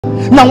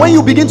Now when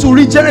you begin to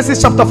read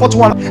Genesis chapter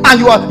 41 and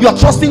you are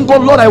trusting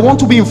God, Lord, I want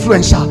to be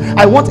influential,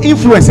 I want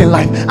influence in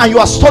life, and you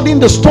are studying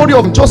the story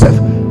of Joseph,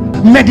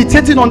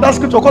 meditating on that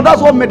scripture, because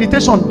that's what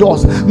meditation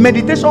does.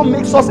 Meditation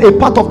makes us a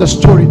part of the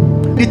story.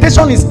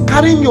 Meditation is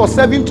carrying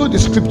yourself into the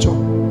scripture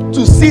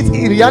to see it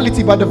in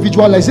reality by the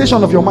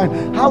visualization of your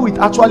mind, how it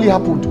actually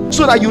happened,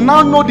 so that you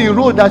now know the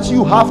role that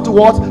you have to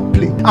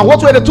play. And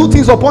what were the two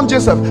things upon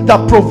Joseph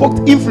that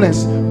provoked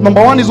influence?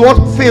 Number one is what?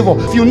 Favor.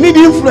 If you need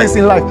influence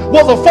in life,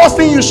 what's the first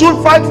thing you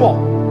should fight for?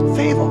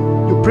 Favor.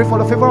 You pray for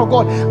the favor of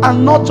God,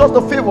 and not just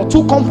the favor.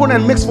 Two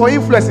components makes for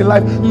influence in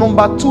life.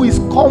 Number two is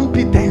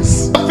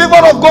competence. The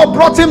favor of God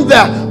brought him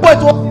there, but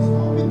it was his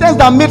competence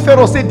that made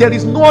Pharaoh say there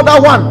is no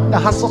other one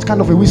that has such kind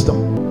of a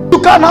wisdom. You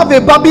can't have a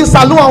babbing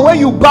saloon, and when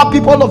you bab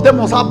people, all of them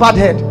must have bad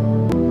head,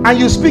 and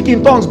you speak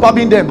in tongues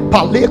babbing them.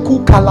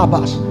 Paleku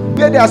calabash.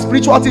 Where there are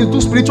spiritual things, do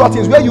spiritual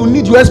things. Where you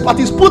need your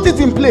expertise, put it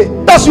in play.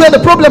 That's where the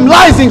problem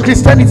lies in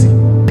Christianity.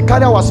 We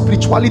carry our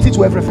spirituality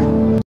to everything.